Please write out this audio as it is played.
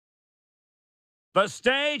The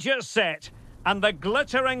stage is set, and the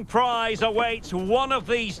glittering prize awaits one of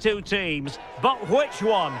these two teams. But which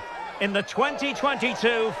one? In the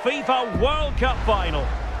 2022 FIFA World Cup final.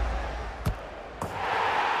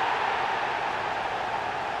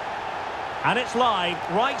 And it's live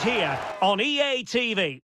right here on EA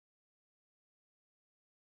TV.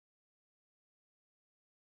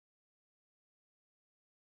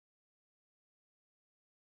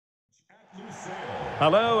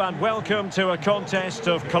 Hello and welcome to a contest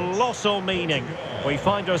of colossal meaning. We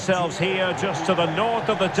find ourselves here just to the north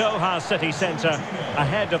of the Doha city centre,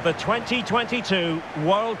 ahead of the 2022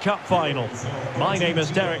 World Cup final. My name is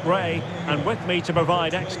Derek Ray, and with me to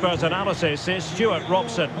provide expert analysis is Stuart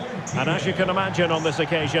Robson. And as you can imagine on this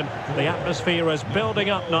occasion, the atmosphere is building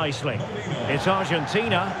up nicely. It's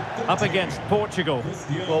Argentina up against Portugal.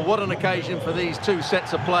 Well, what an occasion for these two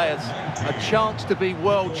sets of players. A chance to be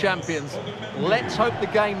world champions. Let's hope the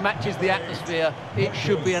game matches the atmosphere. It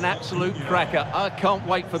should be an absolute cracker. I can't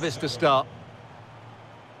wait for this to start.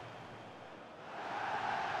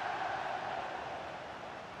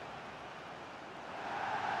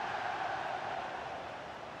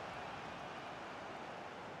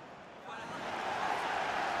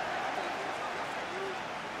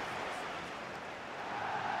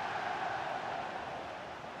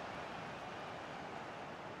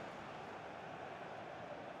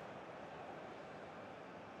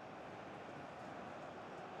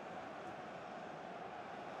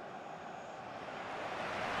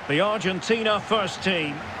 The Argentina first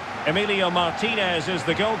team. Emilio Martinez is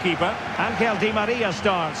the goalkeeper. Angel Di Maria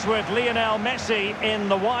starts with Lionel Messi in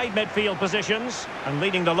the wide midfield positions. And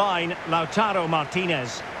leading the line, Lautaro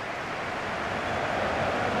Martinez.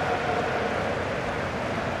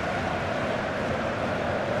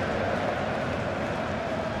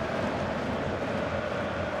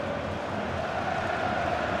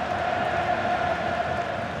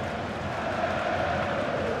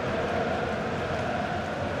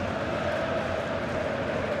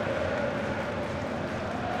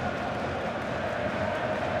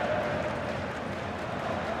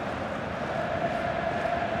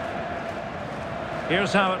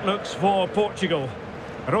 Here's how it looks for Portugal.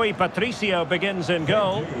 Rui Patricio begins in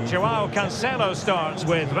goal. João Cancelo starts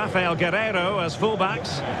with Rafael Guerreiro as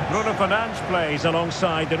fullbacks. Bruno Fernandes plays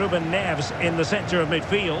alongside Ruben Neves in the centre of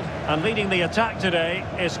midfield. And leading the attack today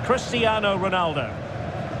is Cristiano Ronaldo.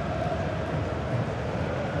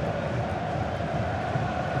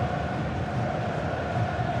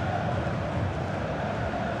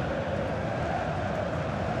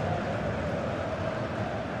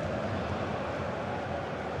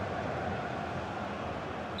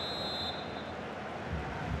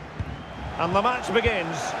 And the match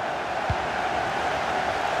begins.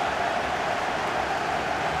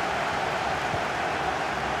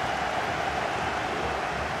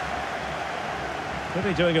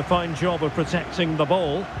 Really doing a fine job of protecting the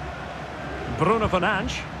ball. Bruno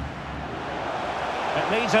Fernandes.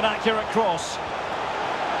 It needs an accurate cross.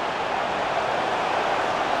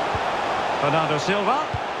 Bernardo Silva.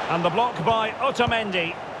 And the block by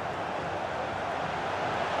Otamendi.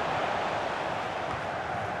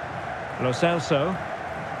 Lo Celso.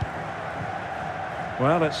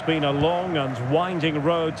 Well, it's been a long and winding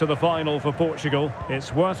road to the final for Portugal.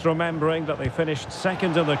 It's worth remembering that they finished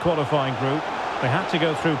second in the qualifying group. They had to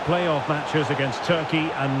go through playoff matches against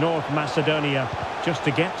Turkey and North Macedonia just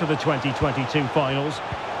to get to the 2022 finals.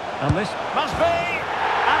 And this must be!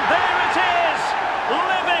 And there it is!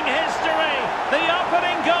 Living history! The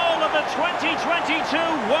opening goal of the 2022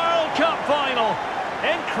 World Cup final.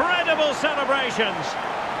 Incredible celebrations!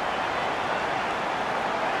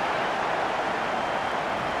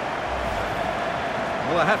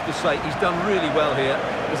 Well, I have to say, he's done really well here.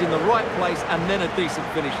 He's in the right place and then a decent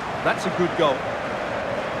finish. That's a good goal.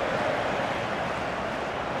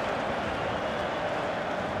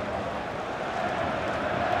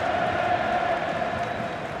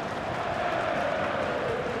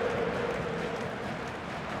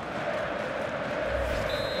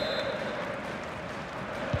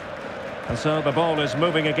 And so the ball is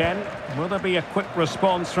moving again. Will there be a quick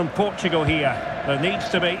response from Portugal here? There needs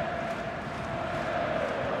to be.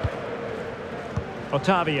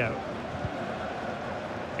 Otavio.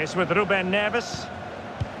 It's with Ruben Neves.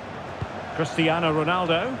 Cristiano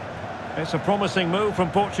Ronaldo. It's a promising move from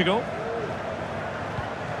Portugal.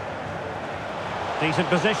 Decent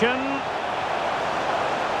position.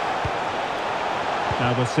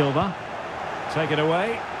 Now with Silva. Take it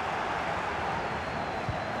away.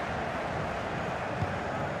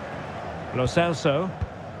 Lo Celso.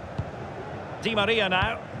 Di Maria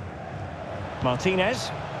now. Martinez.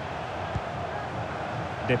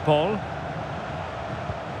 De Paul.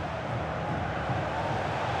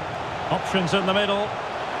 Options in the middle.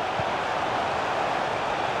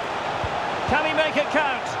 Can he make it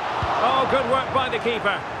count? Oh, good work by the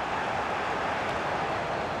keeper.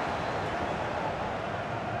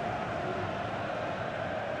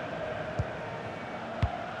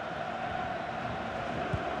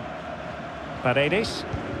 Paredes.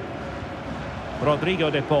 Rodrigo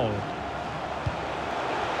de Paul.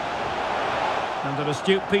 And an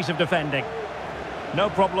astute piece of defending. No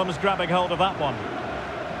problems grabbing hold of that one.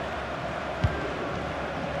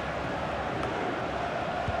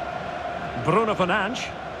 Bruno Fernandes.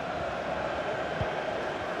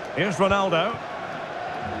 Here's Ronaldo.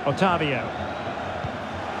 Otavio.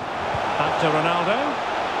 Back to Ronaldo.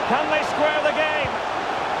 Can they square the game?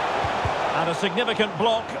 And a significant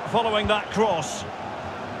block following that cross.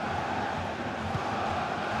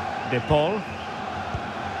 De Paul.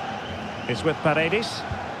 It's with Paredes.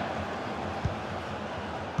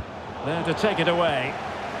 There to take it away.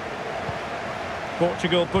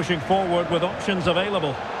 Portugal pushing forward with options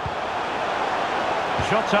available.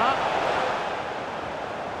 Jota.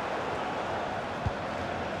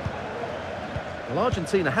 Well,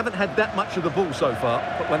 Argentina haven't had that much of the ball so far,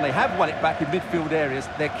 but when they have won it back in midfield areas,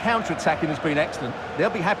 their counter-attacking has been excellent. They'll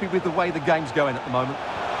be happy with the way the game's going at the moment.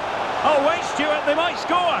 Oh, wait, Stuart, they might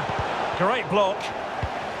score. Great block.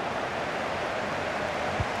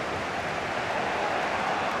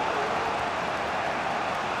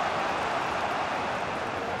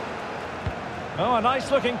 Oh, a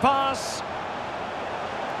nice-looking pass.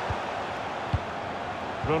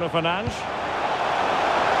 Bruno Fernandes.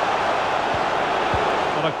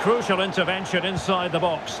 Well, a crucial intervention inside the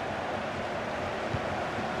box.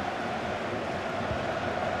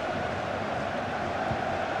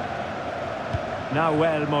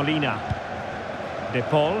 Nahuel Molina. De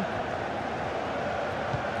Paul.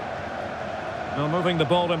 Well, moving the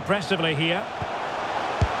ball impressively here.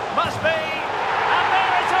 Must be! And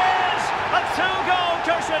there it is! A two-goal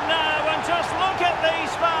cushion now, and just look at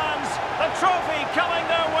these fans! The trophy coming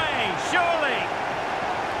their way, surely!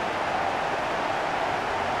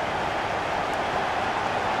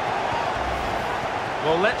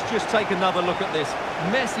 Well, let's just take another look at this.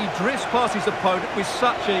 Messi drifts past his opponent with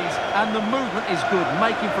such ease, and the movement is good,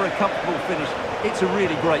 making for a comfortable finish. It's a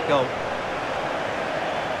really great goal.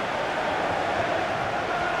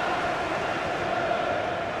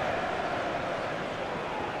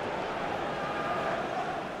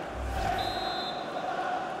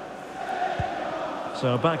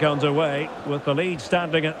 So back underway with the lead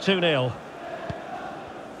standing at 2-0.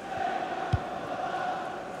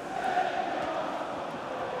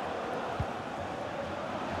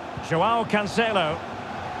 Joao Cancelo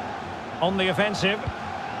on the offensive.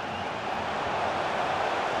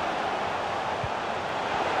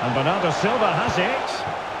 And Bernardo Silva has it.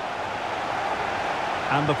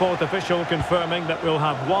 And the fourth official confirming that we'll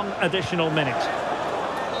have one additional minute.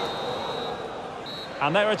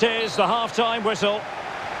 And there it is, the half-time whistle.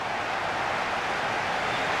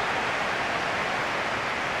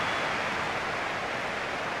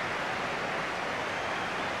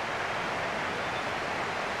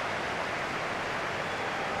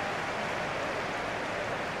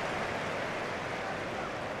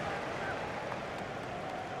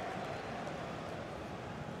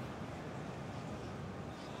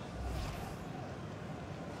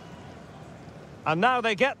 And now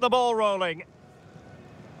they get the ball rolling.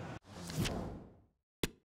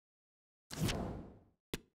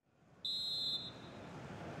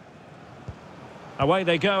 Away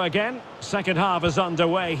they go again. Second half is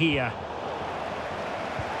underway here.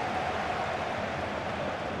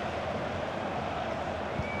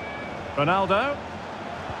 Ronaldo.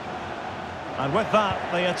 And with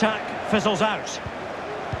that, the attack fizzles out.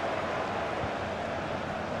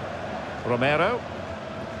 Romero.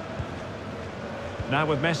 Now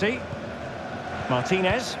with Messi.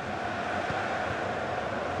 Martinez.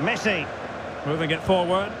 Messi. Moving it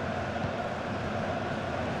forward.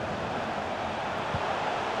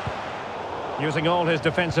 Using all his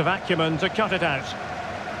defensive acumen to cut it out.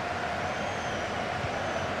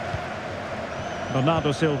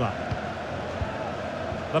 Bernardo Silva.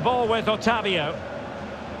 The ball with Otavio.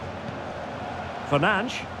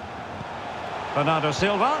 Fernandes. Bernardo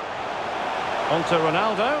Silva. On to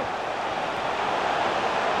Ronaldo.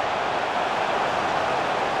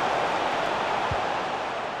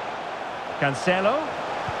 Cancelo.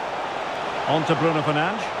 On to Bruno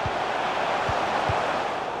Fernandes.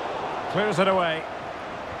 Clears it away.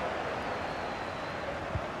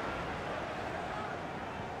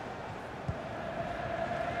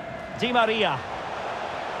 Di Maria.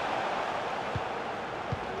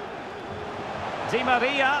 Di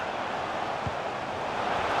Maria.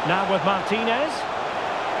 Now with Martinez.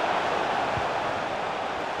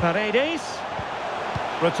 Paredes.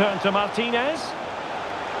 Return to Martinez.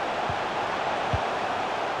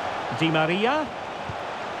 Di Maria.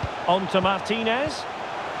 On to Martinez.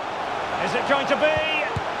 Is it going to be?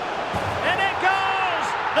 And it goes!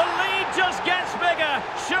 The lead just gets bigger.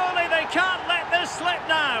 Surely they can't let this slip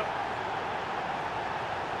now.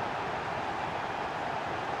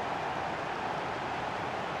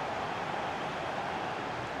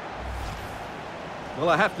 Well,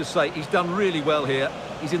 I have to say, he's done really well here.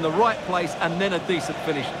 He's in the right place and then a decent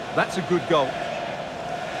finish. That's a good goal. Goal.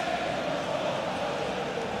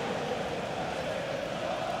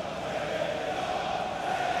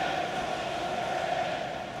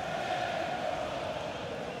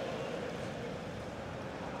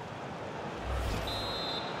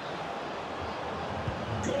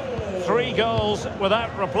 3 goals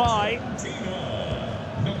without reply.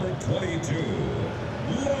 Argentina, number 22,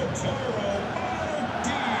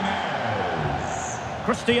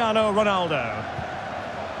 Cristiano Ronaldo.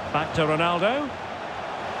 Back to Ronaldo.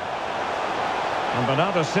 And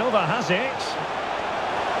Bernardo Silva has it.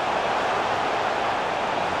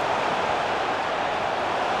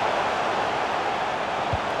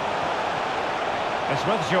 It's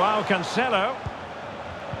with João Cancelo.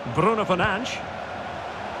 Bruno Fernandes.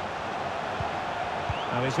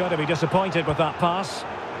 And he's going to be disappointed with that pass.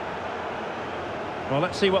 Well,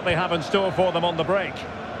 let's see what they have in store for them on the break.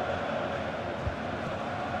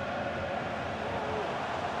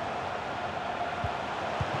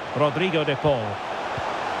 Rodrigo de Paul.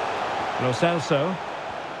 Lo Celso.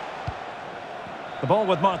 The ball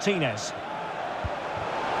with Martinez.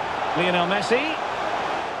 Lionel Messi.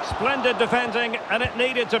 Splendid defending, and it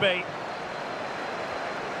needed to be.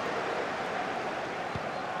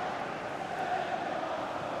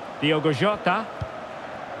 Diogo Jota.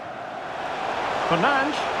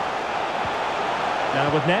 Fernandes.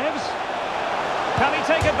 Now with Neves. Can he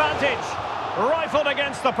take advantage? Rifled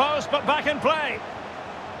against the post, but back in play.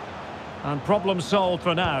 And problem solved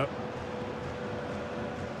for now.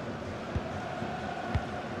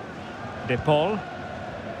 De Paul.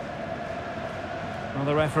 Well,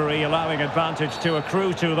 the referee allowing advantage to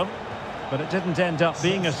accrue to them, but it didn't end up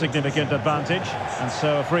being a significant advantage, and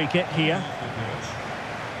so a free kick here.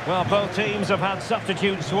 Well, both teams have had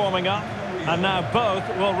substitutes warming up, and now both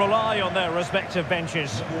will rely on their respective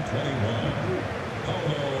benches.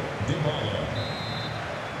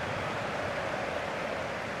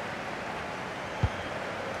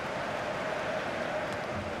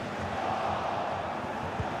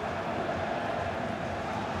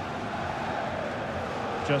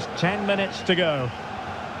 Just 10 minutes to go.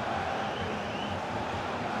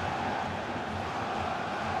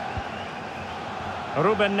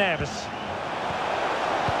 Ruben Neves.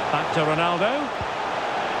 Back to Ronaldo.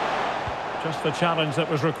 Just the challenge that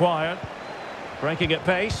was required. Breaking at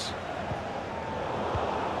pace.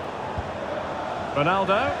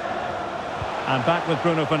 Ronaldo. And back with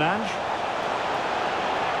Bruno Fernandes.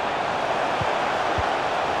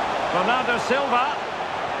 Bernardo Silva.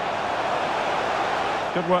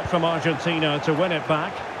 Good work from Argentina to win it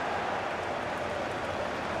back.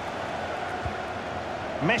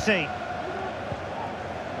 Messi.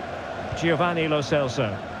 Giovanni Lo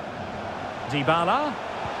Celso. Dybala.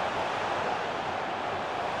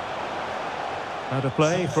 Out of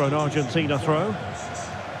play for an Argentina throw.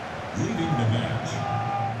 Leading the match.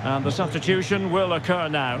 And the substitution will occur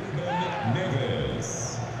now.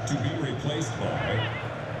 Neves to be replaced by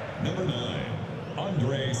number 9,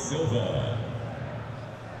 Andre Silva.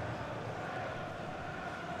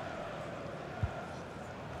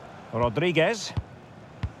 Rodriguez.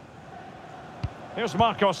 Here's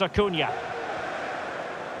Marcos Acuna.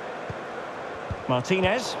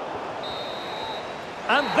 Martinez.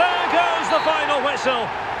 And there goes the final whistle.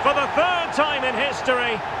 For the 3rd time in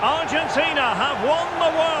history, Argentina have won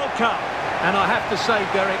the World Cup. And I have to say,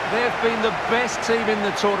 Derek, they've been the best team in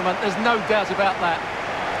the tournament. There's no doubt about that.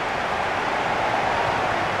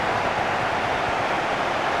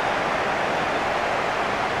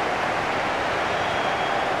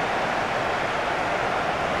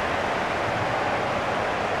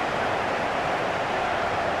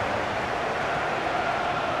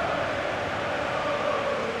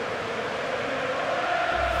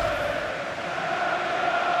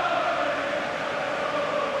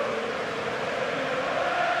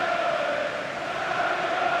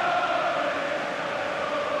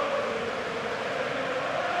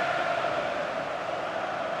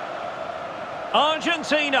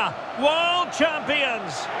 Argentina, world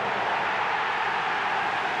champions!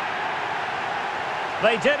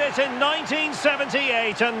 They did it in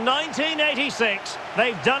 1978 and 1986.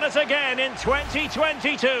 They've done it again in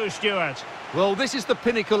 2022, Stuart. Well, this is the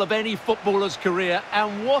pinnacle of any footballer's career,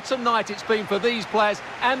 and what a night it's been for these players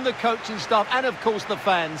and the coaching staff and, of course, the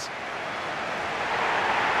fans.